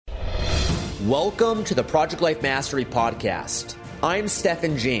Welcome to the Project Life Mastery Podcast. I'm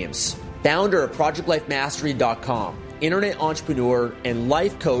Stephen James, founder of ProjectLifeMastery.com, internet entrepreneur and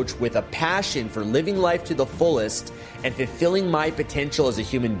life coach with a passion for living life to the fullest and fulfilling my potential as a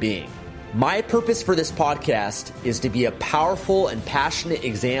human being. My purpose for this podcast is to be a powerful and passionate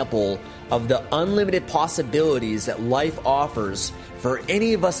example of the unlimited possibilities that life offers for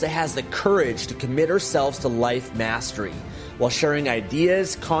any of us that has the courage to commit ourselves to life mastery, while sharing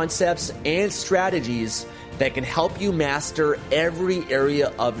ideas, concepts, and strategies that can help you master every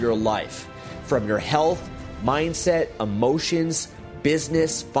area of your life, from your health, mindset, emotions,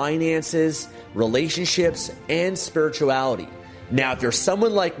 business, finances, relationships, and spirituality. Now, if you're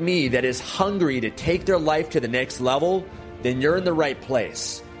someone like me that is hungry to take their life to the next level, then you're in the right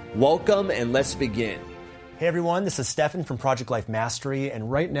place. Welcome, and let's begin. Hey everyone, this is Stefan from Project Life Mastery,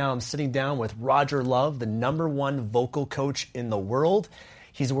 and right now I'm sitting down with Roger Love, the #1 vocal coach in the world.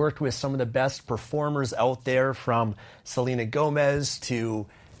 He's worked with some of the best performers out there, from Selena Gomez to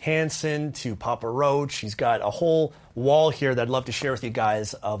Hanson to Papa Roach. He's got a whole wall here that I'd love to share with you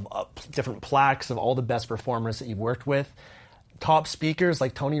guys of different plaques of all the best performers that you've worked with. Top speakers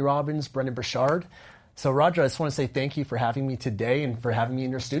like Tony Robbins, Brendan Burchard. So Roger, I just want to say thank you for having me today and for having me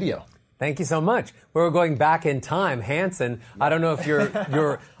in your studio. Thank you so much. We're going back in time. Hanson, I don't know if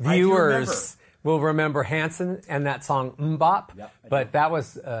your viewers will remember Hanson and that song Mbop, but that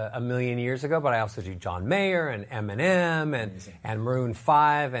was a million years ago. But I also do John Mayer and Eminem and Maroon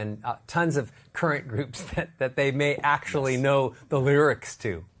 5 and tons of current groups that they may actually know the lyrics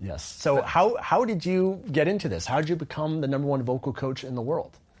to. Yes. So how did you get into this? How did you become the #1 vocal coach in the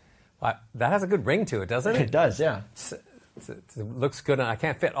world? That has a good ring to it, doesn't it? It does, yeah. It looks good. I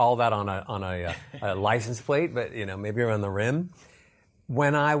can't fit all that on a license plate, but maybe around the rim.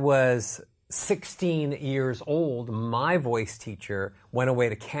 When I was 16 years old, my voice teacher went away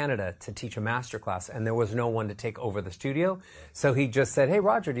to Canada to teach a master class, and there was no one to take over the studio. So he just said, "Hey,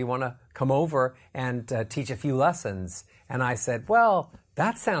 Roger, do you want to come over and teach a few lessons?" And I said, "Well,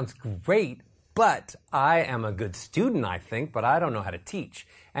 that sounds great, but I am a good student, I think, but I don't know how to teach."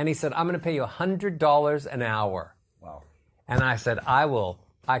 And he said, "I'm going to pay you $100 an hour." Wow. And I said,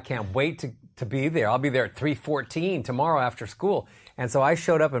 I can't wait to be there. I'll be there at 3:14 tomorrow after school. And so I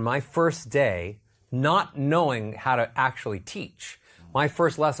showed up on my first day not knowing how to actually teach. My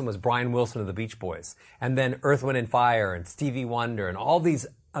first lesson was Brian Wilson of the Beach Boys, and then Earth, Wind & Fire and Stevie Wonder and all these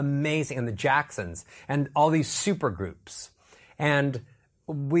amazing, and the Jacksons and all these super groups. And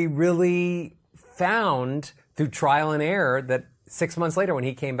we really found through trial and error that 6 months later when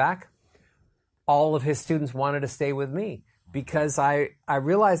he came back, all of his students wanted to stay with me, because I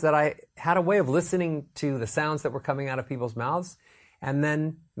realized that I had a way of listening to the sounds that were coming out of people's mouths and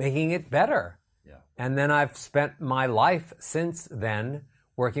then making it better. Yeah. And then I've spent my life since then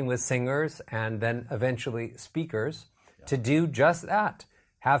working with singers and then eventually speakers to do just that.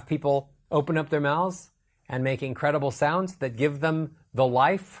 Have people open up their mouths and make incredible sounds that give them the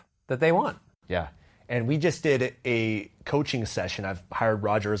life that they want. Yeah. And we just did a coaching session. I've hired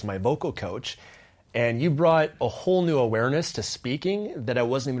Roger as my vocal coach. And you brought a whole new awareness to speaking that I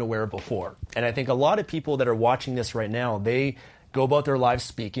wasn't even aware of before. And I think a lot of people that are watching this right now, they go about their lives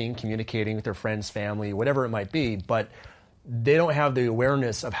speaking, communicating with their friends, family, whatever it might be, but they don't have the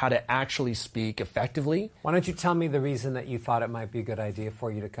awareness of how to actually speak effectively. Why don't you tell me the reason that you thought it might be a good idea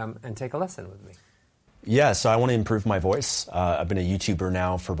for you to come and take a lesson with me? Yeah, so I want to improve my voice. I've been a YouTuber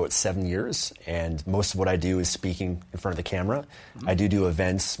now for about 7 years, and most of what I do is speaking in front of the camera. Mm-hmm. I do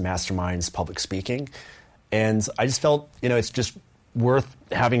events, masterminds, public speaking, and I just felt, it's just worth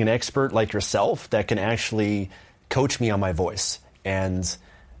having an expert like yourself that can actually coach me on my voice. And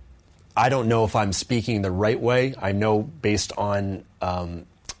I don't know if I'm speaking the right way. I know based on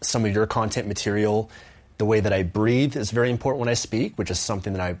some of your content material, the way that I breathe is very important when I speak, which is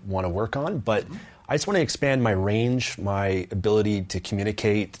something that I want to work on, but I just want to expand my range, my ability to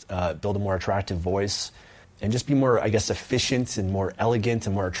communicate, build a more attractive voice, and just be more, efficient and more elegant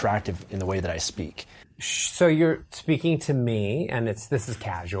and more attractive in the way that I speak. So you're speaking to me, and this is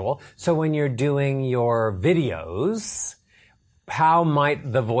casual. So when you're doing your videos, how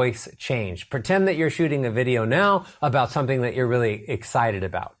might the voice change? Pretend that you're shooting a video now about something that you're really excited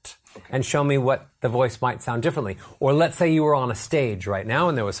about. Okay. And show me what the voice might sound differently. Or let's say you were on a stage right now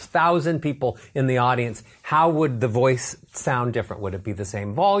and there was 1,000 people in the audience. How would the voice sound different? Would it be the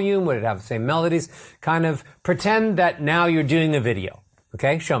same volume? Would it have the same melodies? Kind of pretend that now you're doing a video.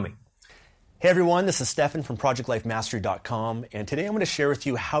 Okay, show me. Hey everyone, this is Stefan from ProjectLifeMastery.com, and today I'm going to share with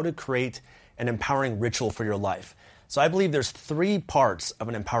you how to create an empowering ritual for your life. So I believe there's 3 parts of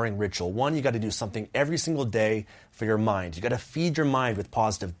an empowering ritual. 1, you got to do something every single day for your mind. You got to feed your mind with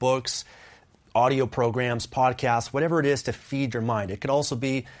positive books, audio programs, podcasts, whatever it is to feed your mind. It could also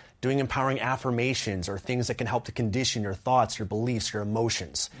be doing empowering affirmations or things that can help to condition your thoughts, your beliefs, your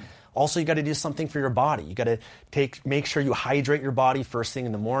emotions. Also, you got to do something for your body. You got to make sure you hydrate your body first thing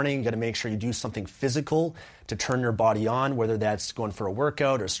in the morning. You got to make sure you do something physical to turn your body on, whether that's going for a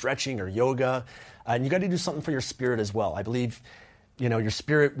workout or stretching or yoga. And you got to do something for your spirit as well. I believe, your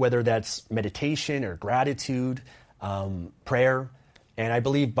spirit, whether that's meditation or gratitude, prayer. And I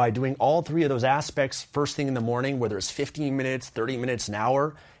believe by doing all three of those aspects first thing in the morning, whether it's 15 minutes, 30 minutes, an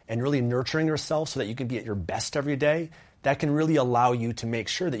hour, and really nurturing yourself so that you can be at your best every day, that can really allow you to make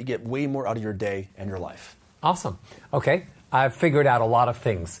sure that you get way more out of your day and your life. Awesome. Okay. I've figured out a lot of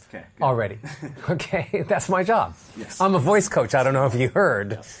things already. Okay. That's my job. Yes. I'm a voice coach. I don't know if you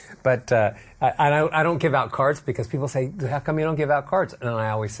heard, but I don't give out cards because people say, how come you don't give out cards? And I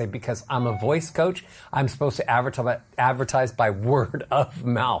always say, because I'm a voice coach, I'm supposed to advertise by word of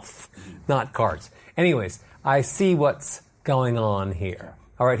mouth, not cards. Anyways, I see what's going on here.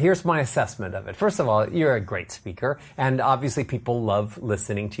 All right, here's my assessment of it. First of all, you're a great speaker, and obviously people love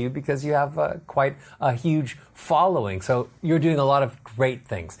listening to you because you have quite a huge following. So you're doing a lot of great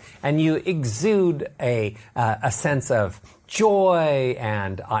things, and you exude a sense of joy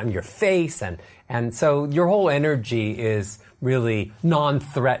and on your face, and so your whole energy is really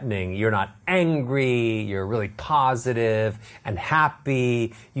non-threatening. You're not angry. You're really positive and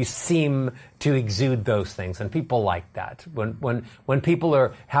happy. You seem to exude those things, and people like that. When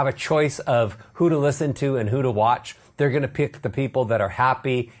people have a choice of who to listen to and who to watch, they're going to pick the people that are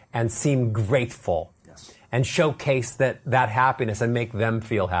happy and seem grateful. Yes. And showcase that happiness and make them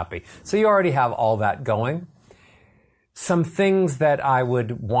feel happy. So you already have all that going. Some things that I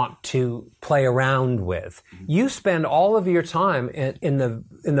would want to play around with. You spend all of your time in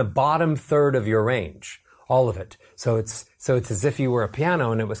the bottom third of your range, all of it. So it's as if you were a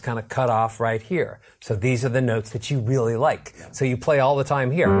piano and it was kind of cut off right here. So these are the notes that you really like. So you play all the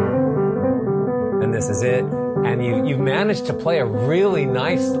time here, and this is it. And you've managed to play a really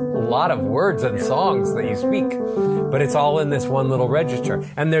nice lot of words and songs that you speak, but it's all in this one little register.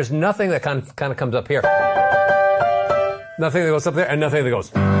 And there's nothing that kind of comes up here. Nothing that goes up there, and nothing that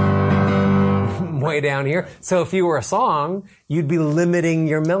goes way down here. So if you were a song, you'd be limiting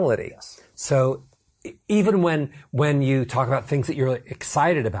your melody. Yes. So even when you talk about things that you're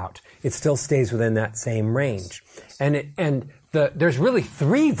excited about, it still stays within that same range. There's really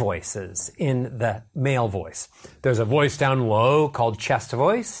three voices in the male voice. There's a voice down low called chest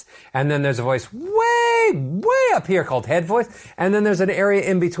voice, and then there's a voice way up here called head voice, and then there's an area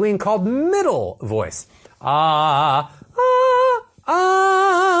in between called middle voice.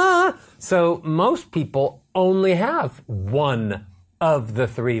 So most people only have one of the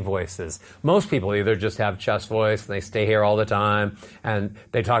three voices. Most people either just have chest voice and they stay here all the time and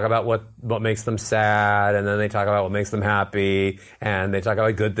they talk about what makes them sad, and then they talk about what makes them happy, and they talk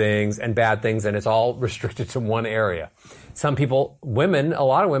about good things and bad things, and it's all restricted to one area. Some people, women, a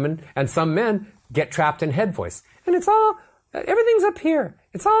lot of women, and some men get trapped in head voice. And it's all, everything's up here.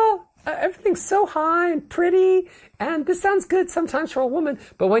 It's all, everything's so high and pretty, and this sounds good sometimes for a woman,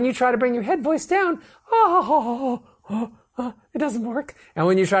 but when you try to bring your head voice down, it doesn't work. And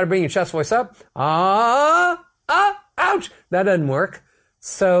when you try to bring your chest voice up, ouch, that doesn't work.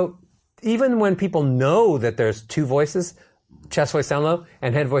 So even when people know that there's two voices, chest voice down low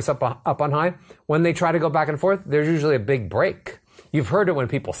and head voice up on high, when they try to go back and forth, there's usually a big break. You've heard it when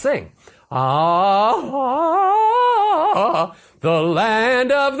people sing. The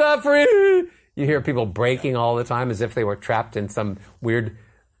land of the free. You hear people breaking all the time as if they were trapped in some weird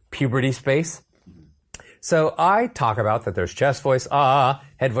puberty space. So I talk about that there's chest voice,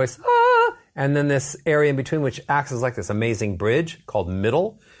 head voice, and then this area in between which acts as like this amazing bridge called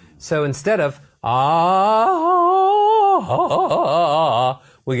middle. So instead of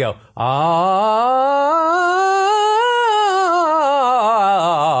we go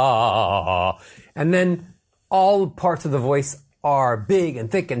and then all parts of the voice are big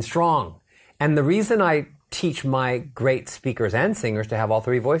and thick and strong. And the reason I teach my great speakers and singers to have all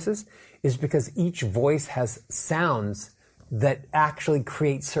three voices is because each voice has sounds that actually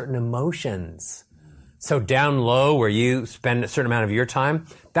create certain emotions. So down low, where you spend a certain amount of your time,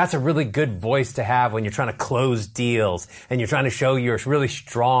 that's a really good voice to have when you're trying to close deals and you're trying to show you're really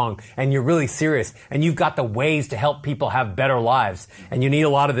strong and you're really serious and you've got the ways to help people have better lives, and you need a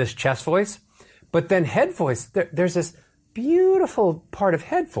lot of this chest voice. But then head voice, there's this beautiful part of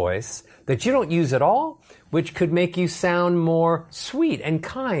head voice that you don't use at all, which could make you sound more sweet and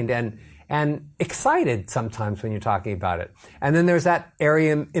kind and excited sometimes when you're talking about it. And then there's that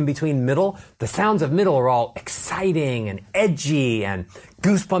area in between middle. The sounds of middle are all exciting and edgy and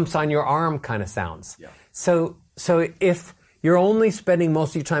goosebumps on your arm kind of sounds. Yeah. So if you're only spending most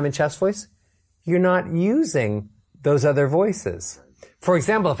of your time in chest voice, you're not using those other voices. For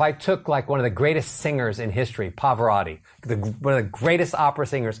example, if I took like one of the greatest singers in history, Pavarotti, one of the greatest opera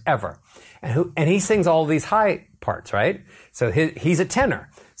singers ever, and he sings all these high parts, right? So he's a tenor.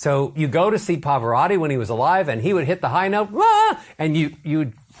 So you go to see Pavarotti when he was alive, and he would hit the high note, and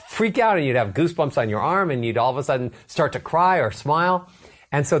you'd freak out, and you'd have goosebumps on your arm, and you'd all of a sudden start to cry or smile.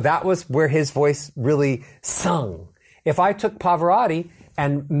 And so that was where his voice really sung. If I took Pavarotti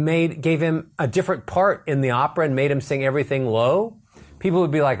and gave him a different part in the opera and made him sing everything low, people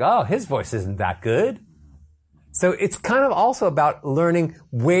would be like, oh, his voice isn't that good. So it's kind of also about learning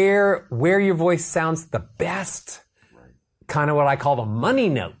where your voice sounds the best, kind of what I call the money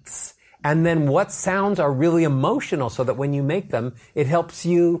notes, and then what sounds are really emotional so that when you make them, it helps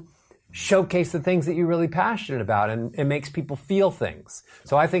you showcase the things that you're really passionate about, and it makes people feel things.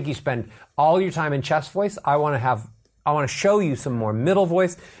 So I think you spend all your time in chest voice. I want to show you some more middle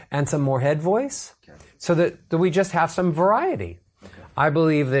voice and some more head voice, so that we just have some variety. I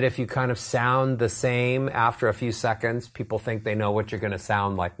believe that if you kind of sound the same after a few seconds, people think they know what you're going to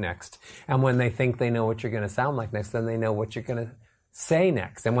sound like next. And when they think they know what you're going to sound like next, then they know what you're going to say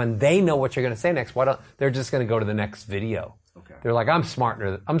next. And when they know what you're going to say next, they're just going to go to the next video. Okay. They're like, I'm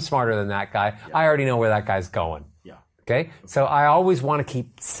smarter than that guy. Yeah. I already know where that guy's going. Yeah. Okay? So I always want to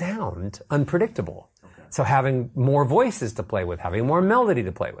keep sound unpredictable. Okay. So having more voices to play with, having more melody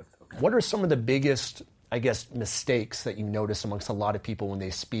to play with. Okay. What are some of the biggest, I guess, mistakes that you notice amongst a lot of people when they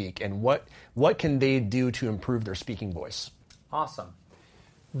speak, and what can they do to improve their speaking voice? Awesome.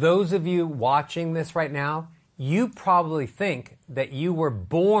 Those of you watching this right now, you probably think that you were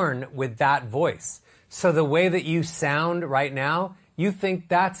born with that voice. So the way that you sound right now, you think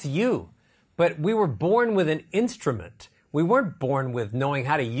that's you. But we were born with an instrument. We weren't born with knowing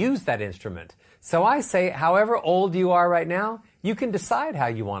how to use that instrument. So I say, however old you are right now, you can decide how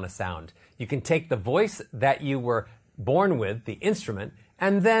you want to sound. You can take the voice that you were born with, the instrument,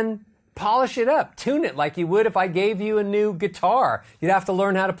 and then polish it up, tune it like you would if I gave you a new guitar. You'd have to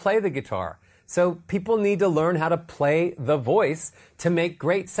learn how to play the guitar. So people need to learn how to play the voice to make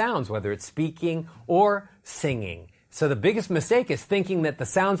great sounds, whether it's speaking or singing. So the biggest mistake is thinking that the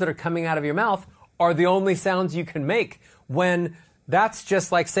sounds that are coming out of your mouth are the only sounds you can make, when that's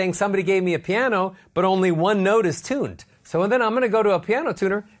just like saying somebody gave me a piano, but only one note is tuned. So then I'm going to go to a piano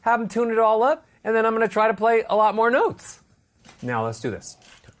tuner, have them tune it all up, and then I'm going to try to play a lot more notes. Now let's do this.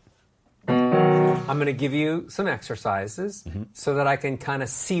 I'm going to give you some exercises so that I can kind of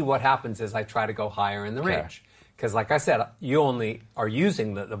see what happens as I try to go higher in the range. Because like I said, you only are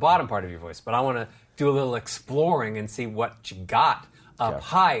using the bottom part of your voice, but I want to do a little exploring and see what you got up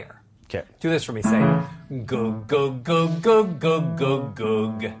higher. Okay. Do this for me. Say, go, go, go, go, go, go,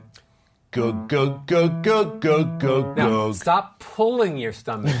 go. Go, go, go, go, go, go, now, go. Stop pulling your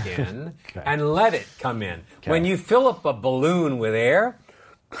stomach in and let it come in. When you fill up a balloon with air,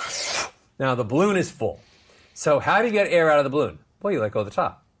 now the balloon is full. So how do you get air out of the balloon? Well, you let go of the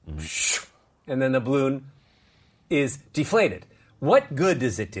top. And then the balloon is deflated. What good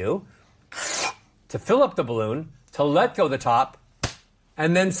does it do to fill up the balloon, to let go of the top,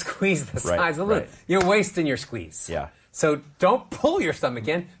 and then squeeze the sides of the balloon? You're wasting your squeeze. Yeah. So don't pull your stomach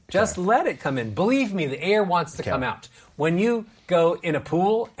in, just let it come in. Believe me, the air wants to come out. When you go in a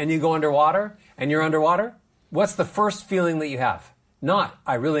pool and you go underwater and you're underwater, what's the first feeling that you have? Not,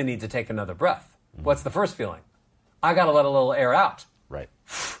 I really need to take another breath. What's the first feeling? I got to let a little air out. Right.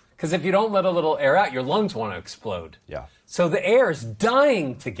 Because if you don't let a little air out, your lungs want to explode. Yeah. So the air is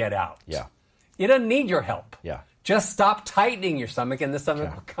dying to get out. Yeah. It doesn't need your help. Yeah. Just stop tightening your stomach and the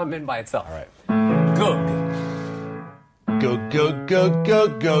stomach will come in by itself. All right. Good. Go, go, go, go,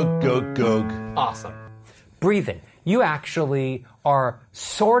 go, go, go. Awesome. Breathing. You actually are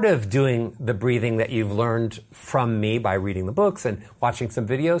sort of doing the breathing that you've learned from me by reading the books and watching some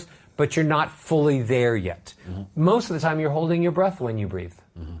videos, but you're not fully there yet. Most of the time you're holding your breath when you breathe.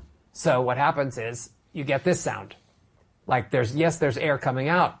 So what happens is you get this sound. Like there's air coming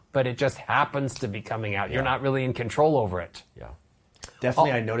out, but it just happens to be coming out. You're not really in control over it. Yeah.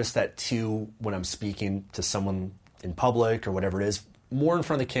 Definitely I notice that too when I'm speaking to someone in public or whatever it is. More in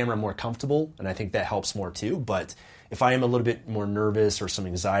front of the camera, I'm more comfortable, and I think that helps more too. But if I am a little bit more nervous or some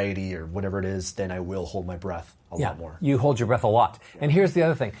anxiety or whatever it is, then I will hold my breath a lot more. You hold your breath a lot. And here's the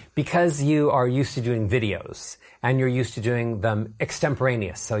other thing. Because you are used to doing videos and you're used to doing them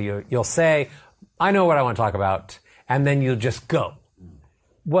extemporaneous, so you'll say, I know what I want to talk about, and then you'll just go.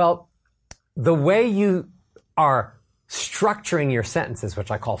 Well, the way you are structuring your sentences,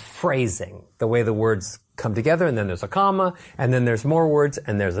 which I call phrasing, the way the words come together, and then there's a comma, and then there's more words,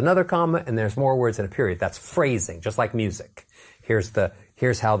 and there's another comma, and there's more words and a period. That's phrasing, just like music. Here's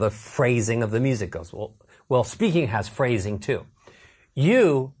how the phrasing of the music goes. Well, speaking has phrasing too.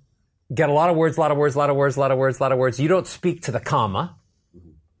 You get a lot of words, a lot of words, a lot of words, a lot of words, a lot of words. You don't speak to the comma.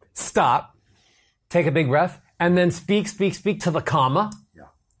 Stop. Take a big breath, and then speak to the comma. Yeah.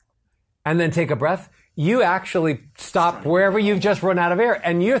 And then take a breath. You actually stop wherever you've just run out of air,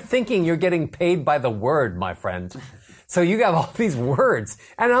 and you're thinking you're getting paid by the word, my friend. So you have all these words,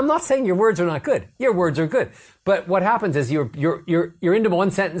 and I'm not saying your words are not good. Your words are good, but what happens is you're into one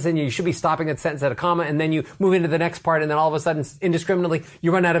sentence, and you should be stopping at sentence at a comma, and then you move into the next part, and then all of a sudden, indiscriminately,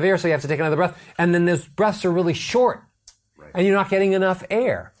 you run out of air, so you have to take another breath, and then those breaths are really short, and you're not getting enough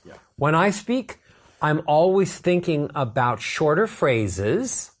air. Yeah. When I speak, I'm always thinking about shorter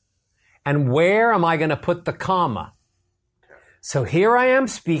phrases. And where am I going to put the comma? So here I am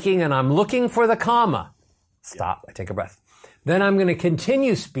speaking, and I'm looking for the comma. Stop. I take a breath. Then I'm going to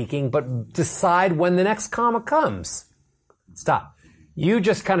continue speaking, but decide when the next comma comes. Stop. You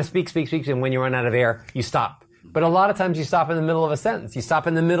just kind of speak, and when you run out of air, you stop. But a lot of times you stop in the middle of a sentence. You stop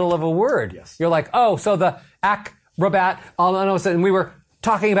in the middle of a word. Yes. You're like, oh, so the acrobat, all of a sudden we were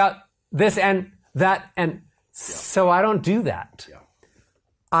talking about this and that, and so I don't do that. Yeah.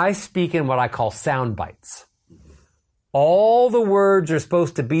 I speak in what I call sound bites. All the words are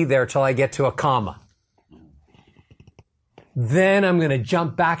supposed to be there till I get to a comma. Then I'm going to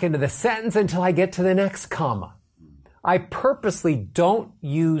jump back into the sentence until I get to the next comma. I purposely don't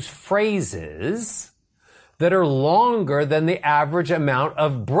use phrases that are longer than the average amount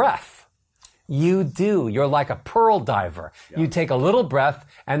of breath. You do. You're like a pearl diver. Yeah. You take a little breath,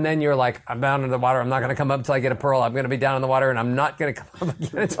 and then you're like, I'm down in the water. I'm not going to come up until I get a pearl. I'm going to be down in the water, and I'm not going to come up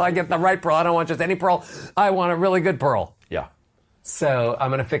again until I get the right pearl. I don't want just any pearl. I want a really good pearl. Yeah. So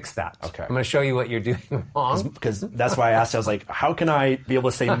I'm going to fix that. Okay. I'm going to show you what you're doing wrong. Because that's why I asked. I was like, how can I be able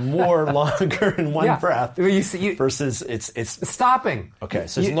to say more longer in one breath versus it's stopping. Okay,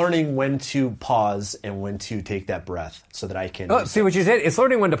 so it's learning when to pause and when to take that breath so that I can... Oh, see what you said? It's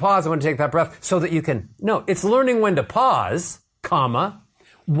learning when to pause and when to take that breath so that you can... No, it's learning when to pause, comma,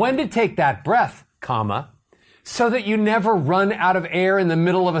 when to take that breath, comma, so that you never run out of air in the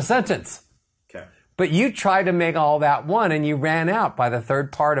middle of a sentence. But you tried to make all that one, and you ran out by the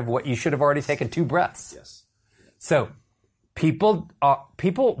third part of what you should have already taken 2 breaths. Yes. So people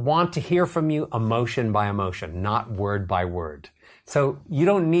want to hear from you emotion by emotion, not word by word. So you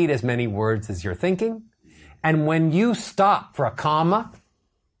don't need as many words as you're thinking. And when you stop for a comma,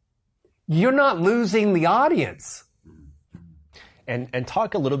 you're not losing the audience. And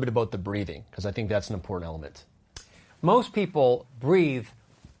talk a little bit about the breathing, because I think that's an important element. Most people breathe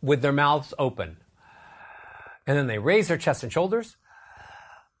with their mouths open. And then they raise their chest and shoulders.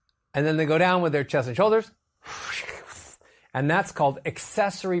 And then they go down with their chest and shoulders. And that's called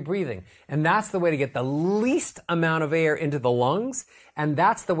accessory breathing. And that's the way to get the least amount of air into the lungs. And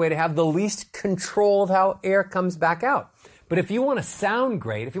that's the way to have the least control of how air comes back out. But if you want to sound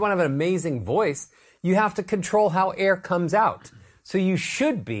great, if you want to have an amazing voice, you have to control how air comes out. So you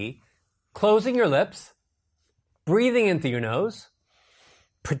should be closing your lips, breathing in through your nose,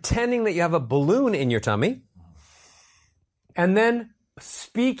 pretending that you have a balloon in your tummy, and then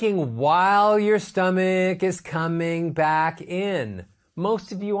speaking while your stomach is coming back in.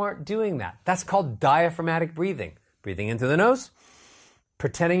 Most of you aren't doing that. That's called diaphragmatic breathing. Breathing in through the nose,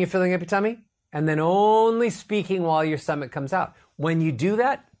 pretending you're filling up your tummy, and then only speaking while your stomach comes out. When you do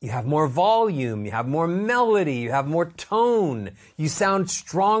that, you have more volume, you have more melody, you have more tone, you sound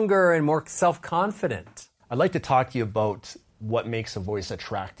stronger and more self-confident. I'd like to talk to you about what makes a voice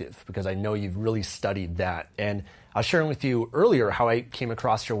attractive, because I know you've really studied that. And I was sharing with you earlier how I came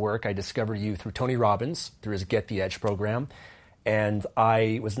across your work. I discovered you through Tony Robbins, through his Get the Edge program. And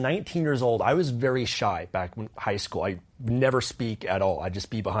I was 19 years old. I was very shy back in high school. I never speak at all. I'd just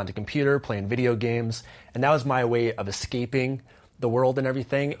be behind a computer playing video games. And that was my way of escaping the world and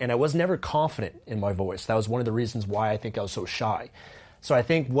everything. And I was never confident in my voice. That was one of the reasons why I think I was so shy. So I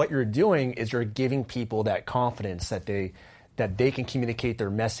think what you're doing is you're giving people that confidence that they can communicate their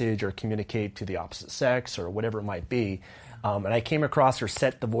message or communicate to the opposite sex or whatever it might be. And I came across your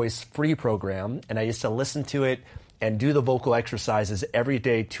Set the Voice free program, and I used to listen to it and do the vocal exercises every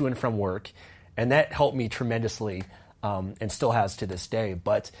day to and from work. And that helped me tremendously and still has to this day.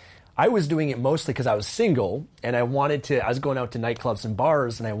 But I was doing it mostly because I was single, and I was going out to nightclubs and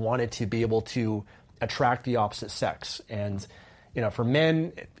bars, and I wanted to be able to attract the opposite sex. And, for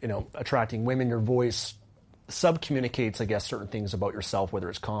men, attracting women, your voice sub-communicates, I guess, certain things about yourself, whether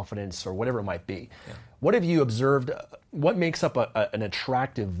it's confidence or whatever it might be. Yeah. What have you observed? What makes up an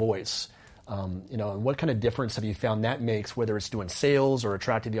attractive voice? And what kind of difference have you found that makes, whether it's doing sales or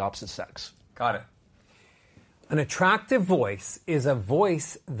attracting the opposite sex? Got it. An attractive voice is a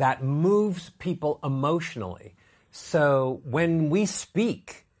voice that moves people emotionally. So when we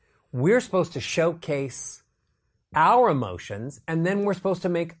speak, we're supposed to showcase our emotions, and then we're supposed to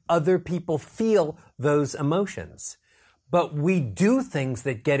make other people feel those emotions. But we do things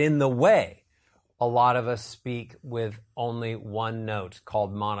that get in the way. A lot of us speak with only one note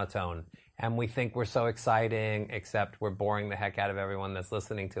called monotone. And we think we're so exciting, except we're boring the heck out of everyone that's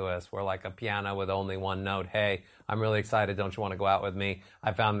listening to us. We're like a piano with only one note. Hey, I'm really excited. Don't you want to go out with me?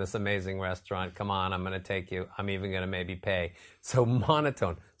 I found this amazing restaurant. Come on, I'm going to take you. I'm even going to maybe pay. So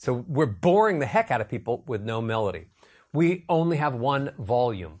monotone. So we're boring the heck out of people with no melody. We only have one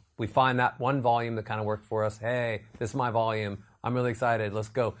volume. We find that one volume that kind of worked for us. Hey, this is my volume. I'm really excited. Let's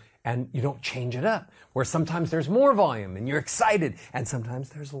go. And you don't change it up. Where sometimes there's more volume and you're excited, and sometimes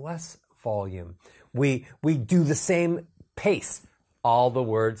there's less volume. We do the same pace. All the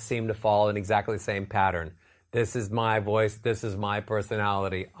words seem to fall in exactly the same pattern. This is my voice. This is my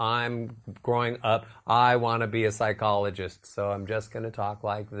personality. I'm growing up. I want to be a psychologist, so I'm just going to talk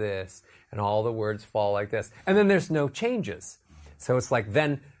like this. And all the words fall like this. And then there's no changes. So it's like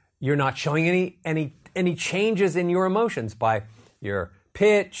then you're not showing any changes in your emotions by your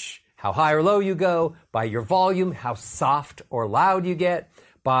pitch, how high or low you go, by your volume, how soft or loud you get,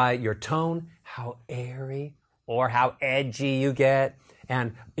 by your tone, how airy or how edgy you get,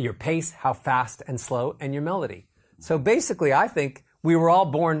 and your pace, how fast and slow, and your melody. So basically, I think we were all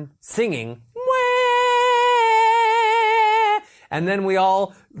born singing, and then we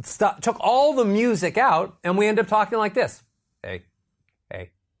all took all the music out, and we end up talking like this. Hey,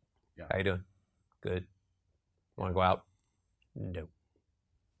 yeah. How you doing? Good. Want to go out? No.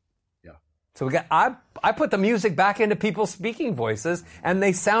 So I put the music back into people's speaking voices, and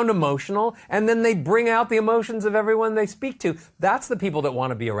they sound emotional, and then they bring out the emotions of everyone they speak to. That's the people that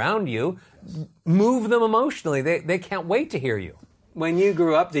want to be around you. Move them emotionally. They can't wait to hear you. When you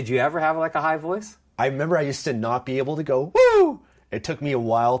grew up, did you ever have like a high voice? I remember I used to not be able to go, woo! It took me a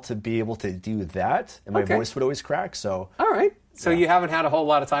while to be able to do that, and my voice would always crack, so... All right. So you haven't had a whole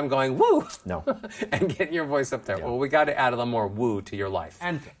lot of time going, woo! No. And getting your voice up there. Yeah. Well, we got to add a little more woo to your life.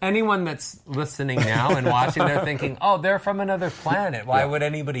 And anyone that's listening now and watching, they're thinking, oh, they're from another planet. Why would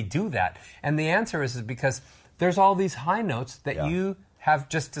anybody do that? And the answer is because there's all these high notes that you have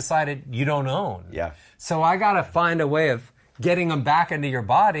just decided you don't own. Yeah. So I got to find a way of getting them back into your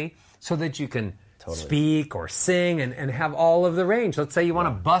body so that you can speak or sing and have all of the range. Let's say you want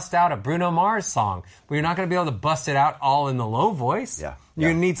to bust out a Bruno Mars song, but you're not going to be able to bust it out all in the low voice. Yeah.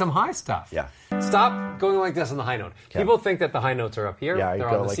 You're going to need some high stuff. Yeah. Stop going like this on the high note. Okay. People think that the high notes are up here. Yeah, they're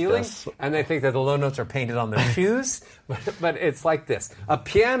on the like ceiling. This. And they think that the low notes are painted on their shoes. But it's like this. A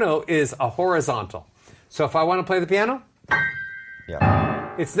piano is a horizontal. So if I want to play the piano,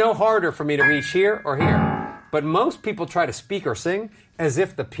 it's no harder for me to reach here or here. But most people try to speak or sing as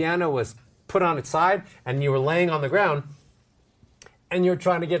if the piano was put on its side and you were laying on the ground and you're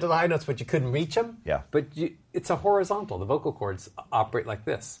trying to get to the high notes, but you couldn't reach them. Yeah. But it's a horizontal. The vocal cords operate like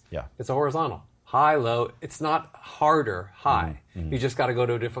this. Yeah. It's a horizontal. High, low. It's not harder, high. Mm-hmm. You just got to go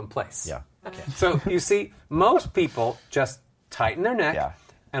to a different place. Yeah. Okay. So you see, most people just tighten their neck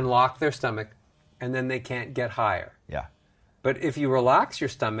and lock their stomach, and then they can't get higher. Yeah. But if you relax your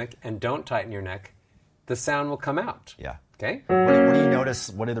stomach and don't tighten your neck, the sound will come out. Yeah. Okay. What do you notice?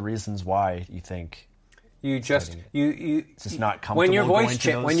 What are the reasons why you think it's just not comfortable? When your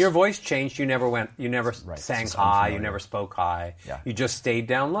voice changed, you never sang high, you never spoke high. Yeah. You just stayed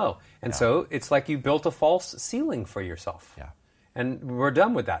down low, and so it's like you built a false ceiling for yourself. Yeah. And we're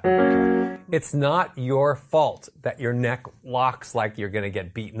done with that. It's not your fault that your neck locks like you're going to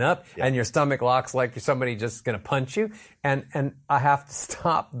get beaten up, and your stomach locks like somebody just going to punch you. And I have to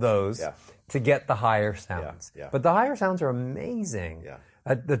stop those. To get the higher sounds. Yeah. But the higher sounds are amazing. Yeah.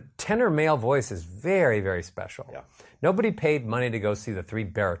 The tenor male voice is very, very special. Yeah. Nobody paid money to go see the 3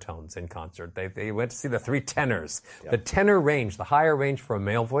 baritones in concert. They went to see the 3 tenors. Yeah. The tenor range, the higher range for a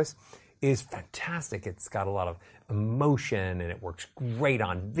male voice, is fantastic. It's got a lot of emotion, and it works great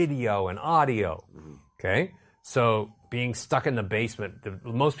on video and audio. Okay? So being stuck in the basement,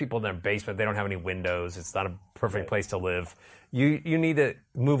 most people in their basement, they don't have any windows. It's not a perfect place to live. You need to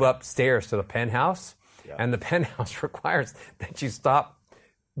move upstairs to the penthouse, and the penthouse requires that you stop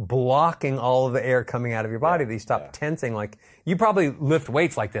blocking all of the air coming out of your body, that you stop tensing. Like, you probably lift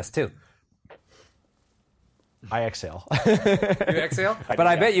weights like this too. I exhale. You exhale? But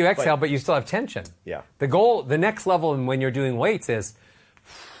I bet you exhale, but you still have tension. Yeah. The goal, the next level when you're doing weights is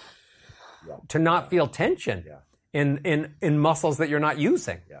to not feel tension in muscles that you're not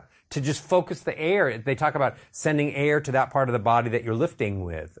using. Yeah. To just focus the air. They talk about sending air to that part of the body that you're lifting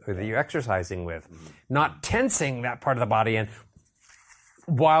with or that you're exercising with, not tensing that part of the body. And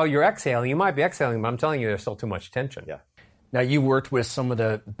while you're exhaling, you might be exhaling, but I'm telling you, there's still too much tension. Yeah. Now, you worked with some of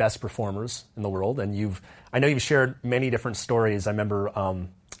the best performers in the world, and I know you've shared many different stories. I remember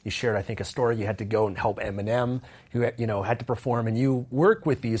you shared, I think, a story you had to go and help Eminem, who had to perform, and you work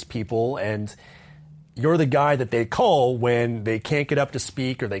with these people, and you're the guy that they call when they can't get up to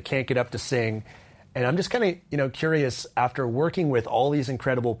speak or they can't get up to sing. And I'm just kind of curious, after working with all these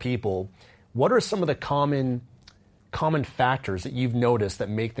incredible people, what are some of the common factors that you've noticed that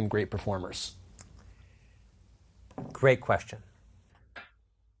make them great performers? Great question.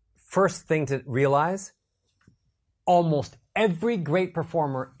 First thing to realize, almost every great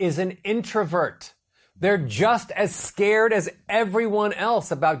performer is an introvert. They're just as scared as everyone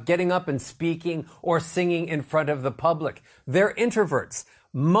else about getting up and speaking or singing in front of the public. They're introverts.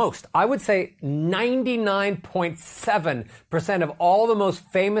 Most, I would say 99.7% of all the most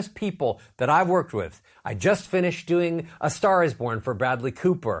famous people that I've worked with. I just finished doing A Star is Born for Bradley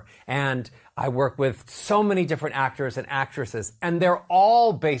Cooper, and I work with so many different actors and actresses, and they're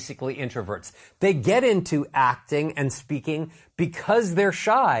all basically introverts. They get into acting and speaking because they're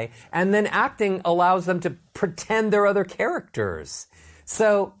shy, and then acting allows them to pretend they're other characters.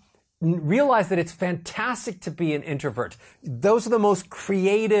 So realize that it's fantastic to be an introvert. Those are the most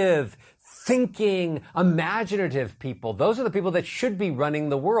creative, thinking, imaginative people. Those are the people that should be running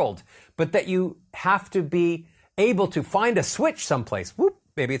the world, but that you have to be able to find a switch someplace. Whoop,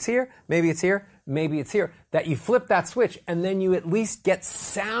 maybe it's here, maybe it's here, maybe it's here. That you flip that switch and then you at least get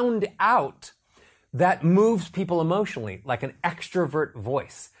sound out that moves people emotionally, like an extrovert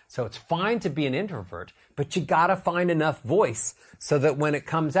voice. So it's fine to be an introvert, but you gotta find enough voice so that when it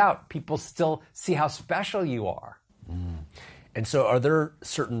comes out, people still see how special you are. And so are there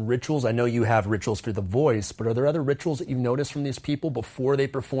certain rituals? I know you have rituals for the voice, but are there other rituals that you've noticed from these people before they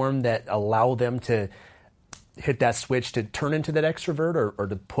perform that allow them to hit that switch to turn into that extrovert or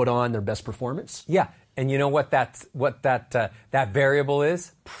to put on their best performance? Yeah, and you know what that variable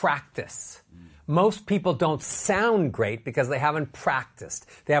is? Practice. Most people don't sound great because they haven't practiced.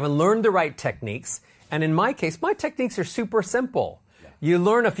 They haven't learned the right techniques. And in my case, my techniques are super simple. You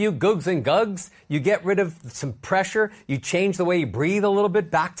learn a few googs and gugs, you get rid of some pressure, you change the way you breathe a little bit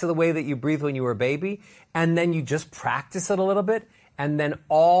back to the way that you breathed when you were a baby, and then you just practice it a little bit, and then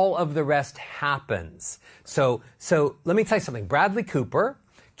all of the rest happens. So let me tell you something. Bradley Cooper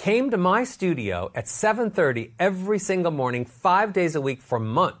came to my studio at 7:30 every single morning, 5 days a week for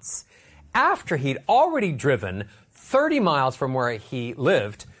months, after he'd already driven 30 miles from where he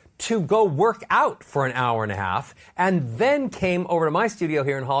lived to go work out for an hour and a half, and then came over to my studio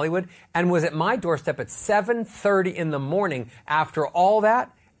here in Hollywood and was at my doorstep at 7:30 in the morning after all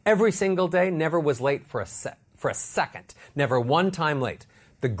that, every single day, never was late for a second, never one time late.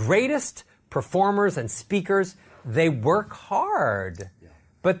 The greatest performers and speakers, they work hard. Yeah.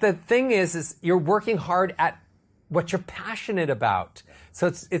 But the thing is you're working hard at what you're passionate about. So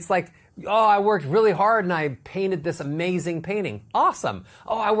it's like, oh, I worked really hard and I painted this amazing painting. Awesome.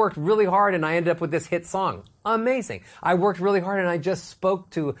 Oh, I worked really hard and I ended up with this hit song. Amazing. I worked really hard and I just spoke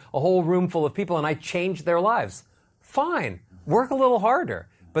to a whole room full of people and I changed their lives. Fine. Work a little harder.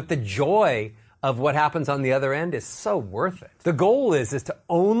 But the joy of what happens on the other end is so worth it. The goal is to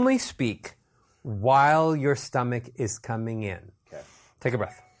only speak while your stomach is coming in. Okay. Take a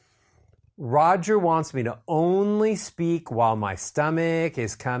breath. Roger wants me to only speak while my stomach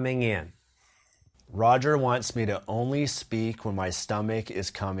is coming in. Roger wants me to only speak when my stomach is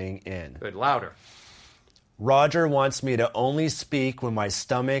coming in. Good, louder. Roger wants me to only speak when my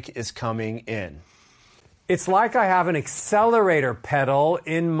stomach is coming in. It's like I have an accelerator pedal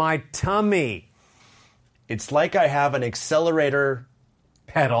in my tummy. It's like I have an accelerator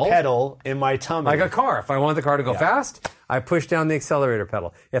pedal in my tummy. Like a car. If I want the car to go fast, I push down the accelerator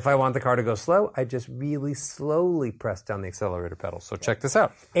pedal. If I want the car to go slow, I just really slowly press down the accelerator pedal. So check this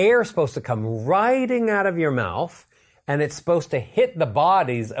out. Air is supposed to come riding out of your mouth, and it's supposed to hit the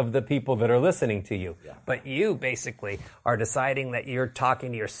bodies of the people that are listening to you. Yeah. But you basically are deciding that you're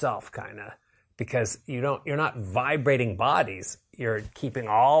talking to yourself, kind of, because you're not vibrating bodies. You're keeping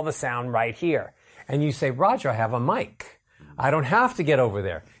all the sound right here. And you say, Roger, I have a mic. I don't have to get over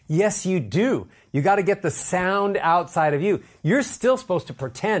there. Yes, you do. You got to get the sound outside of you. You're still supposed to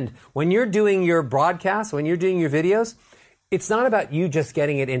pretend when you're doing your broadcasts, when you're doing your videos, it's not about you just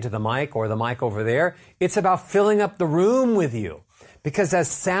getting it into the mic or the mic over there. It's about filling up the room with you. Because as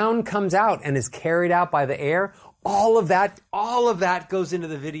sound comes out and is carried out by the air, all of that goes into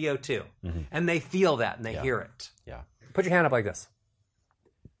the video too. Mm-hmm. And they feel that and they hear it. Yeah. Put your hand up like this.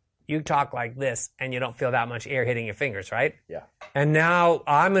 You talk like this and you don't feel that much air hitting your fingers, right? Yeah. And now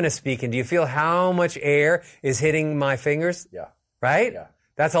I'm going to speak, and do you feel how much air is hitting my fingers? Yeah. Right? Yeah.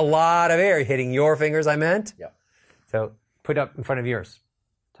 That's a lot of air hitting your fingers, I meant. Yeah. So put up in front of yours.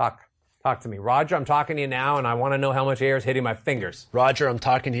 Talk to me. Roger, I'm talking to you now, and I want to know how much air is hitting my fingers. Roger, I'm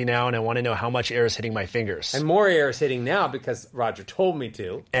talking to you now, and I want to know how much air is hitting my fingers. And more air is hitting now because Roger told me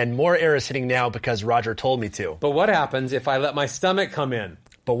to. And more air is hitting now because Roger told me to. But what happens if I let my stomach come in?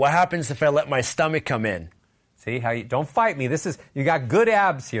 But what happens if I let my stomach come in? See how you don't fight me. You got good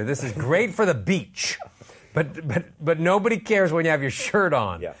abs here. This is great for the beach. But nobody cares when you have your shirt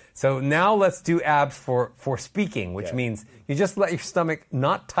on. Yeah. So now let's do abs for speaking, which means you just let your stomach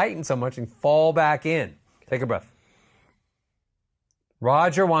not tighten so much and fall back in. Take a breath.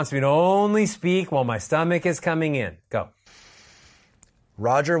 Roger wants me to only speak while my stomach is coming in. Go.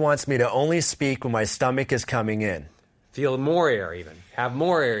 Roger wants me to only speak when my stomach is coming in. Feel more air even. Have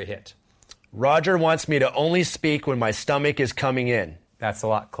more air hit. Roger wants me to only speak when my stomach is coming in. That's a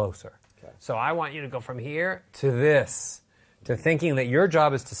lot closer. Okay. So I want you to go from here to this, to thinking that your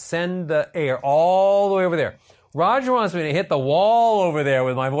job is to send the air all the way over there. Roger wants me to hit the wall over there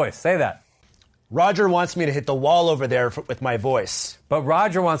with my voice. Say that. Roger wants me to hit the wall over there with my voice. But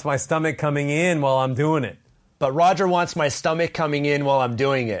Roger wants my stomach coming in while I'm doing it. But Roger wants my stomach coming in while I'm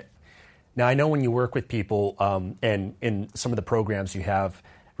doing it. Now, I know when you work with people and in some of the programs you have,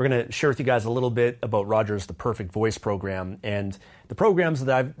 we're going to share with you guys a little bit about Roger's The Perfect Voice program. And the programs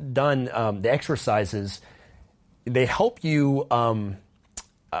that I've done, the exercises, they help you,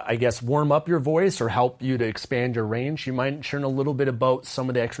 I guess, warm up your voice or help you to expand your range. You mind sharing a little bit about some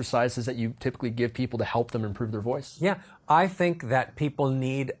of the exercises that you typically give people to help them improve their voice? Yeah, I think that people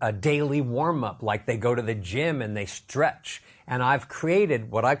need a daily warm-up, like they go to the gym and they stretch. And I've created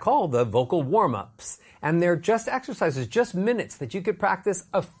what I call the vocal warm-ups. And they're just exercises, just minutes that you could practice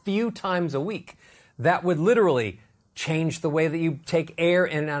a few times a week that would literally change the way that you take air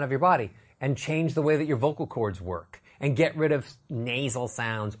in and out of your body and change the way that your vocal cords work and get rid of nasal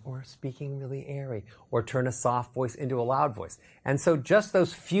sounds or speaking really airy or turn a soft voice into a loud voice. And so just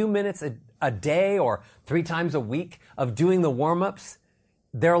those few minutes a day or 3 times a week of doing the warm-ups,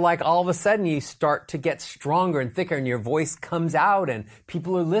 they're like all of a sudden you start to get stronger and thicker and your voice comes out and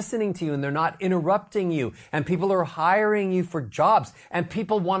people are listening to you and they're not interrupting you and people are hiring you for jobs and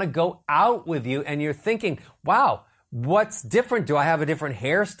people want to go out with you and you're thinking, wow, what's different? Do I have a different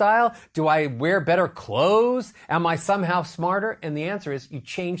hairstyle? Do I wear better clothes? Am I somehow smarter? And the answer is you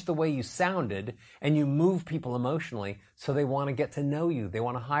change the way you sounded and you move people emotionally so they want to get to know you. They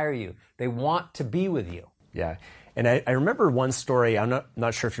want to hire you. They want to be with you. Yeah. And I remember one story, I'm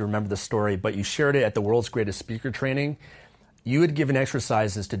not sure if you remember the story, but you shared it at the World's Greatest Speaker Training. You had given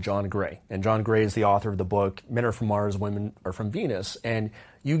exercises to John Gray. And John Gray is the author of the book, Men Are From Mars, Women Are From Venus. And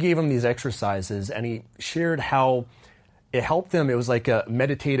you gave him these exercises, and he shared how it helped him. It was like a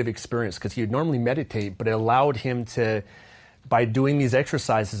meditative experience, because he would normally meditate, but it allowed him to, by doing these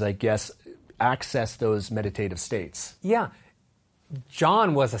exercises, I guess, access those meditative states. Yeah.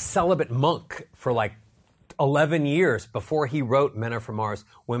 John was a celibate monk for like 11 years before he wrote Men Are From Mars,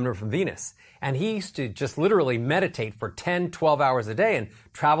 Women Are From Venus. And he used to just literally meditate for 10, 12 hours a day and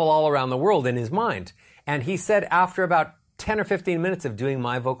travel all around the world in his mind. And he said after about 10 or 15 minutes of doing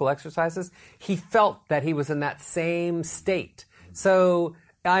my vocal exercises, he felt that he was in that same state. So,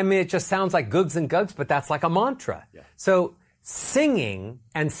 I mean, it just sounds like googs and gugs, but that's like a mantra. Yeah. So singing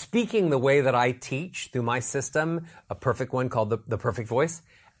and speaking the way that I teach through my system, a perfect one called the Perfect Voice,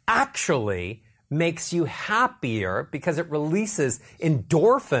 actually makes you happier because it releases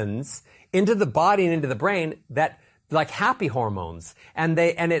endorphins into the body and into the brain that like happy hormones. And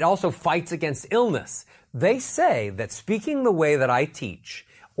it also fights against illness. They say that speaking the way that I teach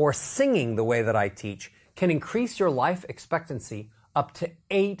or singing the way that I teach can increase your life expectancy up to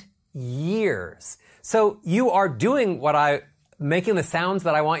 8 years. So you are doing making the sounds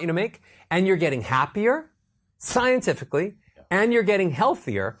that I want you to make, and you're getting happier scientifically, and you're getting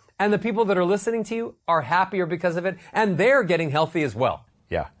healthier. And the people that are listening to you are happier because of it, and they're getting healthy as well.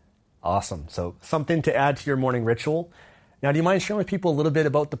 Yeah, awesome. So something to add to your morning ritual. Now, do you mind sharing with people a little bit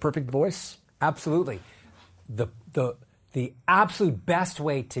about the Perfect Voice? Absolutely. The absolute best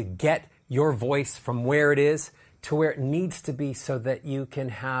way to get your voice from where it is to where it needs to be so that you can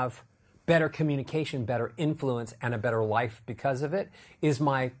have better communication, better influence, and a better life because of it is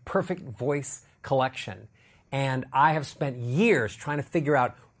my Perfect Voice collection. And I have spent years trying to figure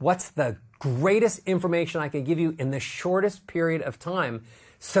out what's the greatest information I can give you in the shortest period of time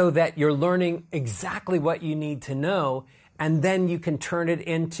so that you're learning exactly what you need to know, and then you can turn it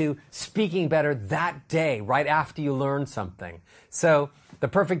into speaking better that day, right after you learn something. So the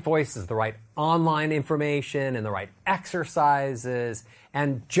perfect voice is the right online information and the right exercises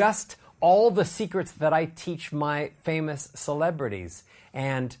and just all the secrets that I teach my famous celebrities.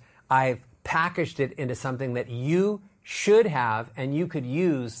 And I've packaged it into something that you should have and you could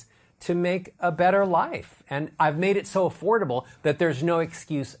use to make a better life. And I've made it so affordable that there's no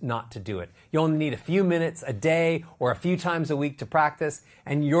excuse not to do it. You only need a few minutes a day or a few times a week to practice,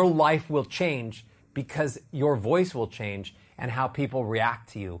 and your life will change because your voice will change and how people react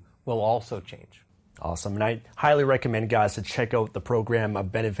to you will also change. Awesome. And I highly recommend guys to check out the program.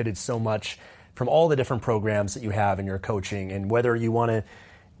 I've benefited so much from all the different programs that you have in your coaching. And whether you're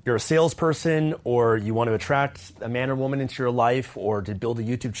a salesperson or you want to attract a man or woman into your life or to build a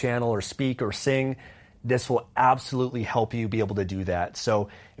YouTube channel or speak or sing, this will absolutely help you be able to do that. So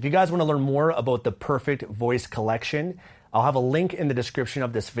if you guys want to learn more about the Perfect Voice Collection, I'll have a link in the description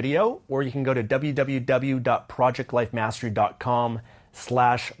of this video, or you can go to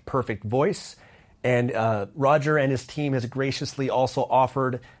www.projectlifemastery.com/perfectvoice. And Roger and his team has graciously also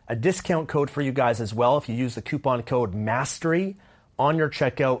offered a discount code for you guys as well. If you use the coupon code MASTERY on your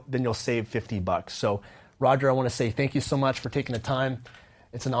checkout, then you'll save $50. So Roger, I want to say thank you so much for taking the time.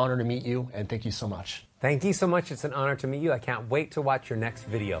 It's an honor to meet you, and thank you so much. Thank you so much. It's an honor to meet you. I can't wait to watch your next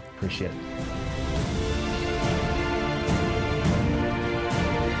video. Appreciate it.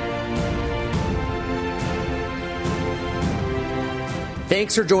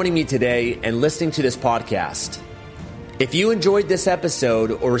 Thanks for joining me today and listening to this podcast. If you enjoyed this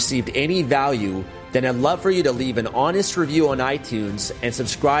episode or received any value, then I'd love for you to leave an honest review on iTunes and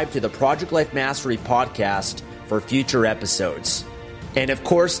subscribe to the Project Life Mastery podcast for future episodes. And of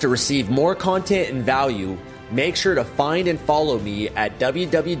course, to receive more content and value, make sure to find and follow me at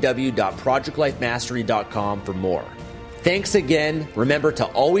www.projectlifemastery.com for more. Thanks again. Remember to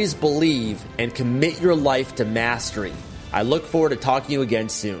always believe and commit your life to mastery. I look forward to talking to you again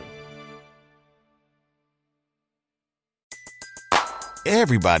soon.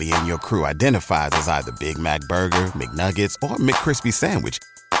 Everybody in your crew identifies as either Big Mac Burger, McNuggets, or McCrispy Sandwich.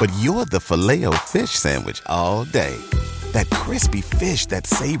 But you're the Filet-O-Fish Sandwich all day. That crispy fish, that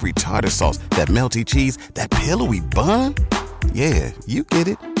savory tartar sauce, that melty cheese, that pillowy bun. Yeah, you get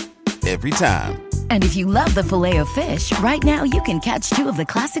it. Every time. And if you love the Filet-O-Fish, right now you can catch two of the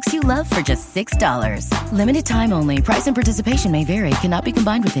classics you love for just $6. Limited time only. Price and participation may vary. Cannot be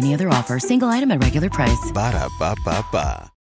combined with any other offer. Single item at regular price. Ba-da-ba-ba-ba.